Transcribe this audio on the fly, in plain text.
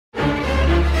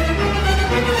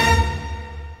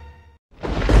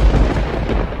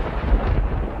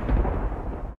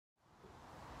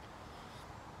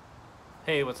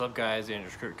Hey, what's up guys? Andrew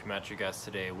Kurt coming at you guys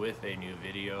today with a new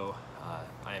video.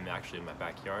 I am actually in my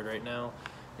backyard right now.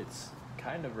 It's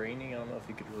kind of raining. I don't know if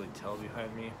you could really tell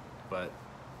behind me, but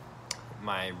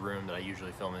my room that I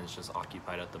usually film in is just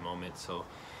occupied at the moment. So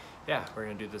yeah, we're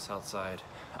gonna do this outside.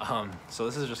 So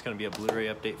this is just gonna be a Blu-ray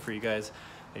update for you guys.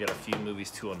 I got a few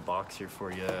movies to unbox here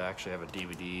for you. I actually have a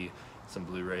DVD, some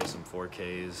Blu-rays, some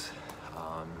 4Ks,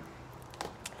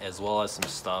 as well as some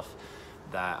stuff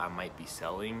that I might be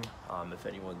selling if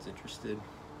anyone's interested.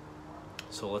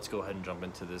 So let's go ahead and jump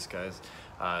into this, guys.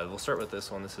 We'll start with this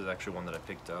one. This is actually one that I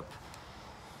picked up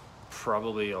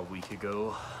probably a week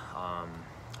ago. I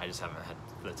just haven't had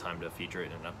the time to feature it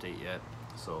in an update yet.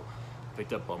 So I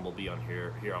picked up Bumblebee on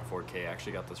here on 4K. I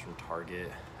actually got this from Target.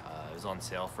 It was on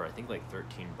sale for I think like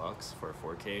 13 bucks for a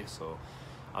 4K. So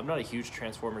I'm not a huge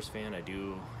Transformers fan. I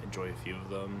do enjoy a few of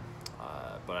them.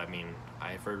 But I mean,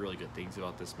 I've heard really good things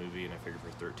about this movie, and I figured for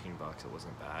 13 bucks it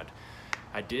wasn't bad.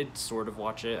 I did sort of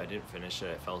watch it. I didn't finish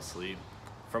it. I fell asleep.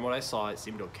 From what I saw, it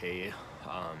seemed okay.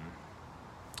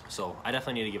 So I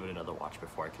definitely need to give it another watch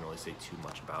before I can really say too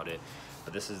much about it.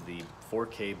 But this is the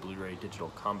 4K Blu-ray digital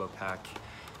combo pack.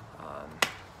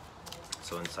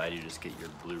 So inside you just get your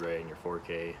Blu-ray and your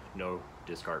 4K, no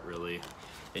disc art really.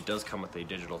 It does come with a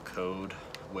digital code,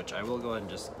 which I will go ahead and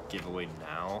just give away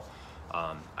now.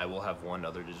 I will have one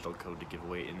other digital code to give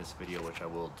away in this video, which I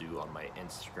will do on my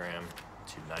Instagram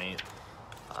tonight.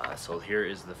 So here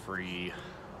is the free,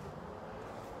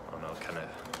 I don't know,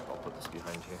 I'll put this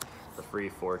behind here. The free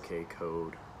 4K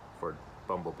code for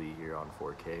Bumblebee here on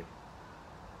 4K.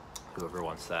 Whoever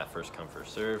wants that, first come,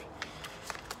 first serve.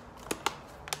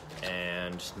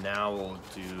 And now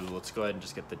let's go ahead and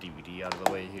just get the DVD out of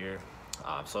the way here.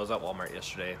 So I was at Walmart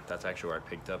yesterday. That's actually where I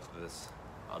picked up this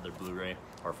other Blu-ray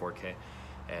or 4K,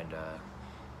 and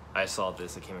I saw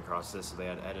this. I came across this. So they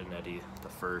had Ed and Eddie, the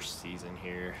first season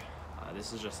here.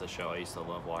 This is just a show I used to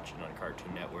love watching on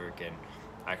Cartoon Network, and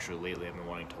actually lately I've been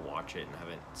wanting to watch it and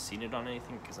haven't seen it on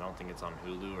anything because I don't think it's on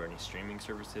Hulu or any streaming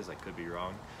services. I could be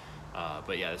wrong,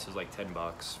 but yeah, this was like 10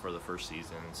 bucks for the first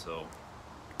season, so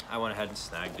I went ahead and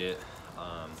snagged it.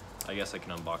 I guess I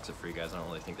can unbox it for you guys. I don't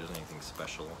really think there's anything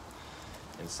special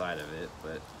inside of it,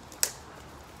 but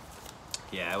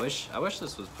yeah, I wish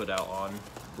this was put out on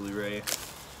Blu-ray,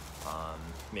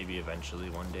 maybe eventually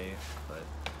one day, but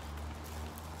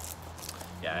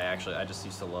yeah, I just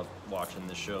used to love watching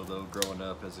this show though, growing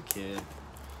up as a kid.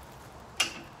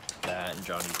 That and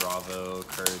Johnny Bravo,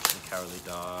 Courage the Cowardly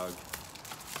Dog.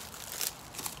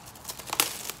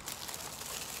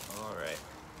 Alright,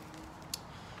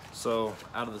 so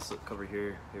out of the slipcover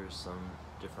here, here's some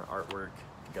different artwork.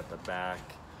 You got the back.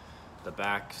 The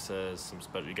back says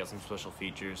you got some special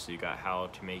features. So you got how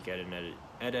to make Ed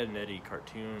and Eddie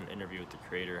cartoon, interview with the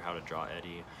creator, how to draw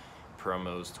Eddie,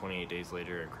 promos 28 days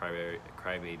later, and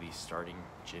Crybaby starting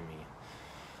Jimmy.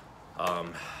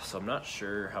 So I'm not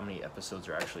sure how many episodes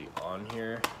are actually on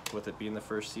here with it being the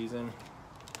first season.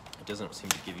 It doesn't seem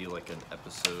to give you like an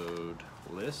episode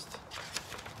list.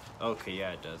 Okay,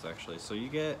 yeah, it does actually. So you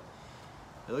get,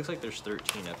 it looks like there's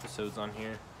 13 episodes on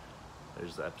here.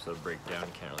 There's the episode breakdown,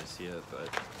 you can't really see it, but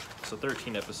so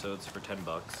 13 episodes for 10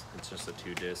 bucks. It's just a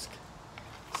 2-disc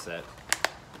set.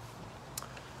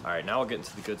 Alright, now we'll get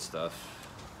into the good stuff.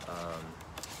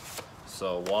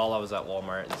 So while I was at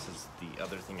Walmart, this is the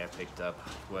other thing I picked up,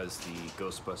 was the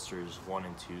Ghostbusters 1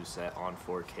 and 2 set on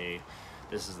 4K.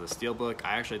 This is the Steelbook.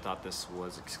 I actually thought this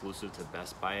was exclusive to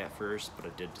Best Buy at first, but I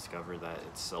did discover that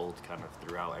it's sold kind of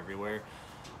throughout everywhere.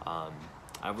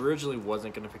 I originally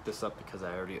wasn't going to pick this up because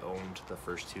I already owned the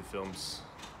first 2 films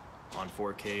on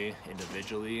 4K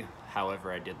individually.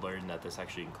 However, I did learn that this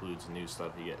actually includes new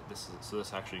stuff.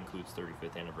 This actually includes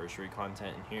 35th anniversary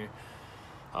content in here,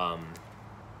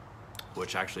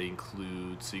 which actually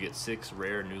includes, so you get 6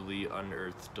 rare, newly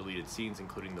unearthed deleted scenes,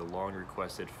 including the long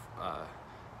requested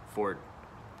Fort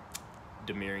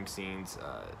Demiring scenes.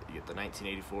 You get the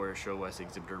 1984 Show West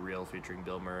exhibitor reel featuring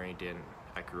Bill Murray, Dan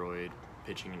Aykroyd,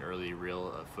 pitching an early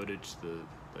reel of footage to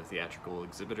the theatrical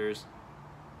exhibitors,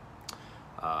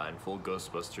 and full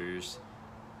Ghostbusters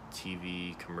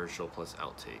TV commercial plus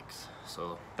outtakes.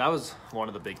 So that was one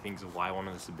of the big things of why I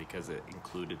wanted this, because it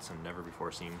included some never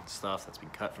before seen stuff that's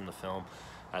been cut from the film,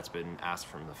 that's been asked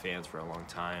from the fans for a long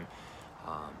time.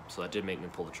 So that did make me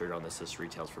pull the trigger on this. This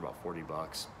retails for about 40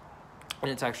 bucks.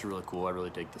 And it's actually really cool. I really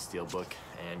dig the Steelbook,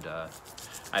 and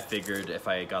I figured if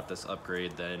I got this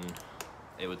upgrade, then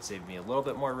it would save me a little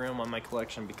bit more room on my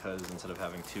collection, because instead of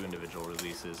having 2 individual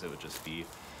releases, it would just be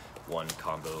one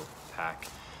combo pack.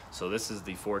 So this is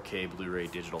the 4K Blu-ray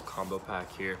digital combo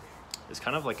pack here. It's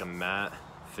kind of like a matte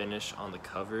finish on the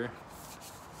cover. It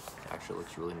actually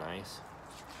looks really nice.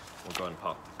 we'll go ahead and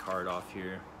pop the card off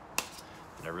here.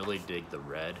 And I really dig the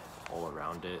red all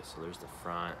around it. So there's the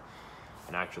front,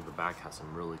 and actually the back has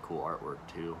some really cool artwork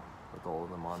too, with all of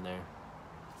them on there.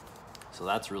 So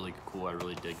that's really cool. I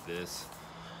really dig this.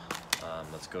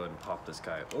 Let's go ahead and pop this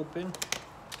guy open.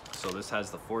 So this has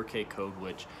the 4K code,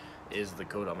 which is the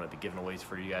code I'm going to be giving away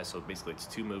for you guys. So basically it's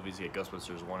 2 movies. You get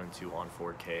Ghostbusters 1 and 2 on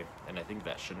 4K, and I think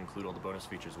that should include all the bonus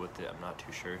features with it. I'm not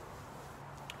too sure.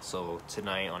 So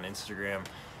tonight on Instagram,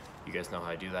 you guys know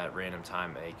how I do that. Random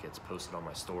time, it gets posted on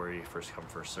my story. First come,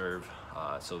 first serve.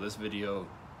 So this video,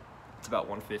 it's about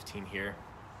 1:15 here,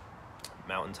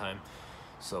 Mountain Time.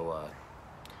 So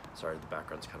sorry, the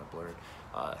background's kind of blurred.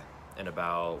 In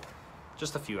about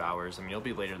just a few hours. I mean, it'll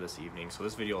be later this evening. So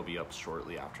this video will be up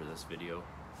shortly after this video.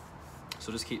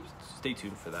 So just stay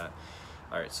tuned for that.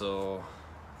 All right, so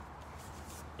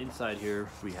inside here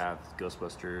we have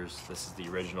Ghostbusters. This is the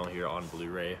original here on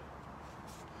Blu-ray.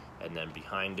 And then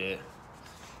behind it,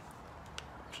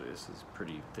 actually this is a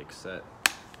pretty thick set.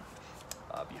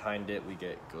 Behind it we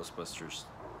get Ghostbusters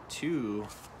 2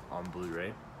 on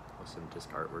Blu-ray with some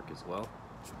disc artwork as well.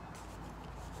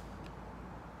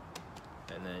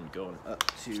 And then going up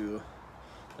to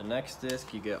the next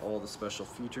disc, you get all the special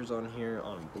features on here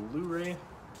on Blu-ray.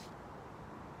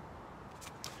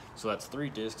 So that's 3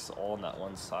 discs all on that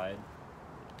one side.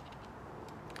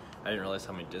 I didn't realize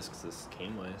how many discs this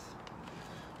came with.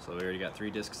 So we already got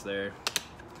 3 discs there.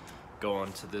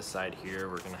 Going to this side here,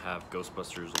 we're gonna have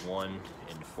Ghostbusters 1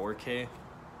 in 4K.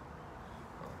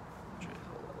 I'll try to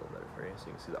hold that a little better for you so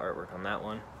you can see the artwork on that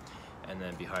one. And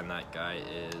then behind that guy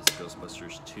is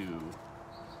Ghostbusters 2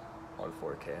 on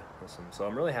 4K. Awesome. So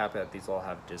I'm really happy that these all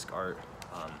have disc art.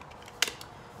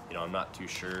 You know, I'm not too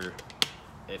sure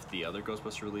if the other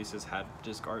Ghostbuster releases had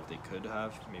disc art. They could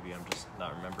have. Maybe I'm just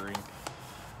not remembering.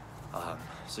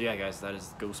 So yeah, guys, that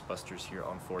is Ghostbusters here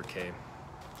on 4K.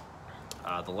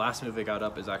 The last movie I got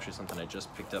up is actually something I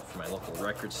just picked up from my local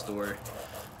record store.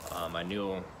 I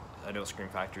know Scream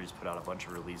Factory's put out a bunch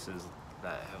of releases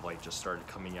that have like just started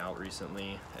coming out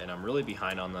recently, and I'm really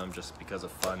behind on them just because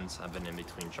of funds. I've been in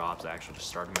between jobs. I actually just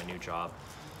started my new job.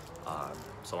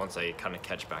 So once I kind of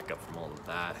catch back up from all of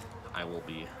that, I will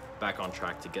be back on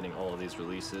track to getting all of these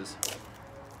releases.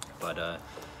 But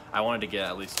I wanted to get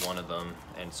at least one of them,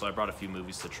 and so I brought a few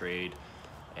movies to trade,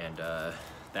 and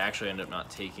they actually ended up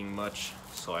not taking much,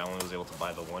 so I only was able to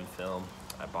buy the one film.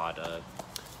 I bought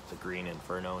the Green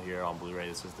Inferno here on Blu-ray.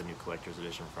 This is the new collector's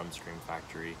edition from Scream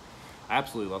Factory. I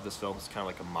absolutely love this film. It's kind of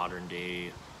like a modern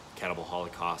day Cannibal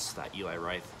Holocaust that Eli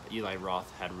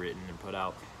Roth had written and put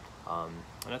out,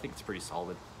 and I think it's pretty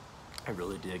solid. I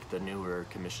really dig the newer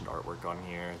commissioned artwork on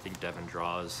here. I think Devin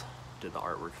Draws did the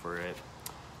artwork for it.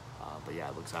 But yeah,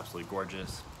 it looks absolutely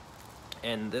gorgeous.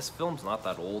 And this film's not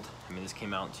that old. I mean, this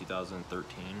came out in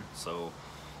 2013, so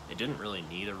it didn't really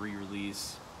need a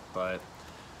re-release, but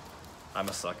I'm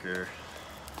a sucker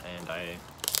and I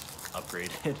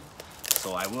upgraded.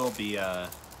 So I will be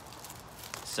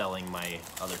selling my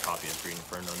other copy of Green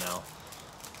Inferno now,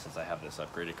 since I have this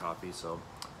upgraded copy. So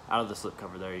out of the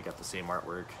slipcover there, you got the same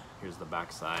artwork. Here's the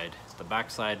back side. The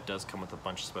back side does come with a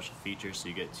bunch of special features. So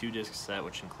you get 2 disc set,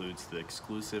 which includes the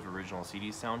exclusive original CD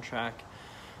soundtrack.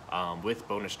 With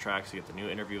bonus tracks, you get the new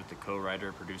interview with the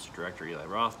co-writer, producer, director Eli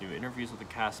Roth, new interviews with the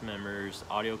cast members,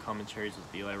 audio commentaries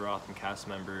with Eli Roth and cast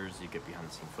members. You get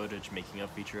behind-the-scene footage, making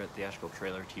of featurette, theatrical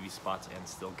trailer, TV spots, and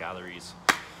still galleries.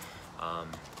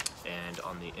 And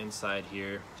on the inside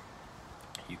here,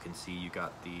 you can see you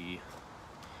got the.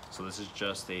 So this is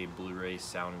just a Blu-ray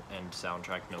sound and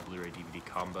soundtrack, no Blu-ray DVD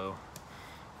combo.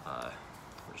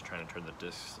 We're just trying to turn the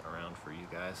discs around for you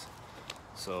guys.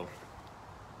 So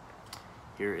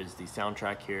here is the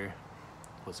soundtrack here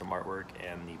with some artwork,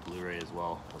 and the Blu-ray as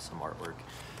well with some artwork.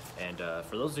 And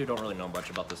for those who don't really know much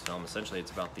about this film, essentially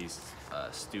it's about these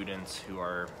students who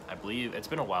are, I believe, it's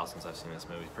been a while since I've seen this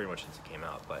movie, pretty much since it came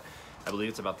out, but I believe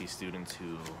it's about these students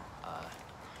who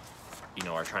you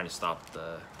know, are trying to stop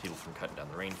the people from cutting down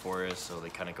the rainforest. So they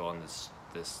kind of go on this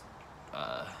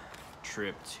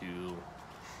trip to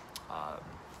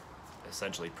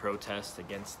essentially protest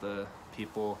against the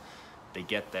people. They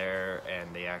get there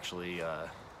and they actually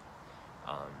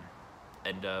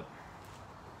end up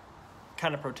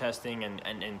kind of protesting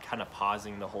and kind of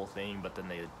pausing the whole thing, but then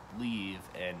they leave,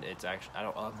 and it's actually,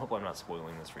 I hope I'm not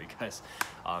spoiling this for you guys.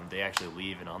 They actually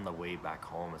leave, and on the way back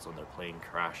home is when their plane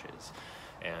crashes,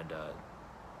 and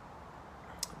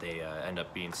they end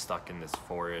up being stuck in this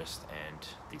forest, and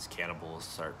these cannibals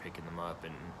start picking them up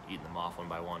and eating them off one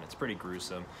by one. It's pretty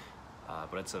gruesome,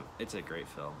 but it's a great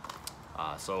film.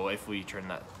 So if we turn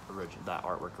that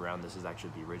artwork around, this is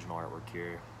actually the original artwork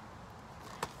here.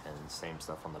 and same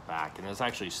stuff on the back. And this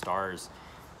actually stars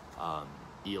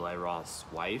Eli Roth's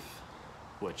wife,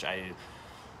 which I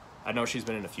know she's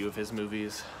been in a few of his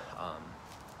movies,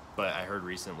 but I heard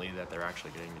recently that they're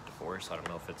actually getting a divorce. I don't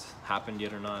know if it's happened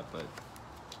yet or not, but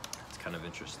it's kind of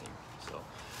interesting. So,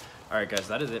 all right, guys,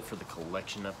 that is it for the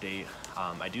collection update.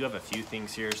 I do have a few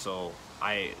things here. So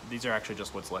these are actually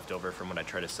just what's left over from what I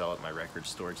tried to sell at my record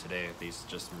store today. These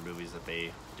just movies that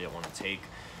they didn't want to take.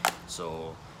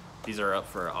 So these are up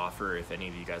for offer. If any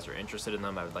of you guys are interested in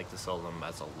them, I would like to sell them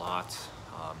as a lot.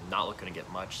 Not looking to get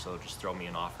much, so just throw me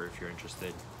an offer if you're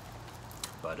interested.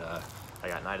 But I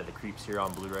got Night of the Creeps here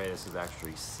on Blu-ray. This is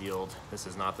actually sealed. This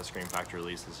is not the Scream Factory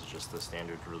release. This is just the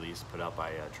standard release put out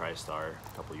by TriStar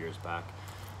a couple years back.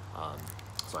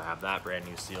 So I have that brand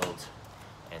new sealed.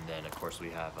 And then of course we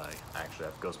have, I actually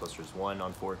have Ghostbusters 1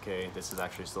 on 4K. This is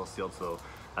actually still sealed, so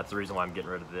that's the reason why I'm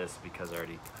getting rid of this, because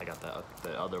I got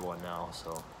the other one now.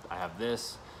 So I have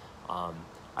this.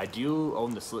 I do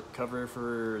own the slip cover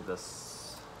for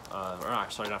this,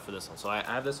 sorry, not for this one. So I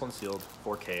have this one sealed,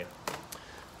 4K.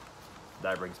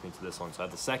 That brings me to this one. So I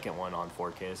have the second one on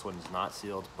 4K. This one is not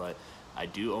sealed, but I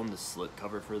do own the slip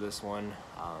cover for this one.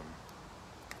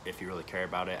 If you really care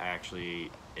about it,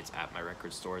 it's at my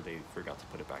record store. They forgot to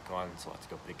put it back on, so I'll have to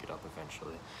go pick it up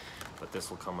eventually. But this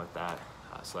will come with that.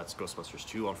 So that's Ghostbusters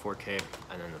 2 on 4K,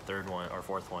 and then the third one or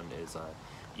fourth one is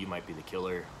You Might Be the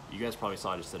Killer. You guys probably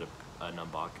saw I just did an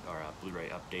unbox or a Blu-ray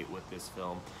update with this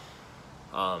film.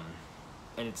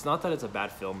 And it's not that it's a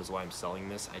bad film is why I'm selling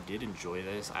this. I did enjoy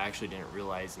this. I actually didn't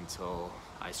realize until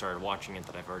I started watching it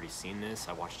that I've already seen this.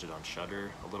 I watched it on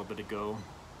Shudder a little bit ago,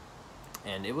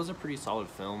 and it was a pretty solid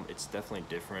film. It's definitely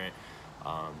different,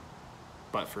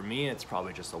 but for me it's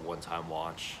probably just a one-time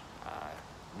watch.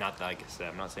 Not that, like I said,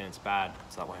 I'm not saying it's bad.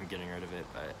 It's not why I'm getting rid of it,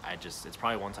 but it's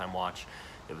probably a one-time watch.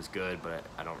 It was good, but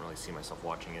I don't really see myself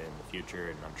watching it in the future,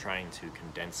 and I'm trying to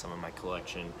condense some of my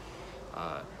collection.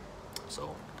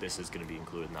 So this is going to be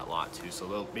included in that lot too.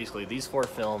 So basically these 4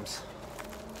 films,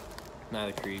 Night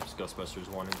of the Creeps, Ghostbusters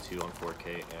 1 and 2 on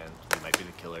 4K, and You Might Be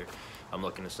the Killer. I'm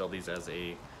looking to sell these as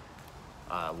a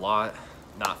lot,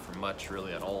 not for much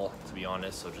really at all, to be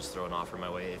honest. So just throw an offer my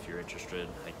way if you're interested.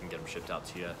 I can get them shipped out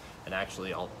to you. And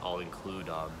actually I'll include,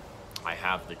 I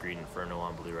have the Green Inferno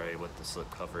on Blu-ray with the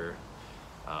slipcover.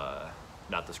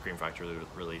 Not the Scream Factory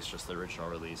release, just the original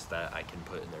release that I can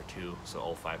put in there too. So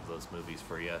all 5 of those movies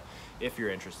for you. If you're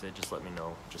interested, just let me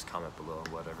know. Just comment below,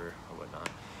 whatever or whatnot.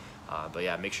 But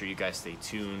yeah, make sure you guys stay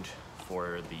tuned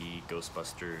for the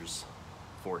Ghostbusters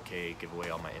 4K giveaway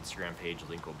on my Instagram page.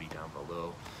 Link will be down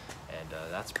below. And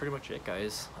that's pretty much it,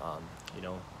 guys. You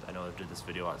know, I know I did this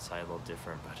video outside a little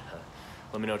different, but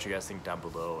let me know what you guys think down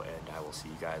below, and I will see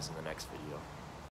you guys in the next video.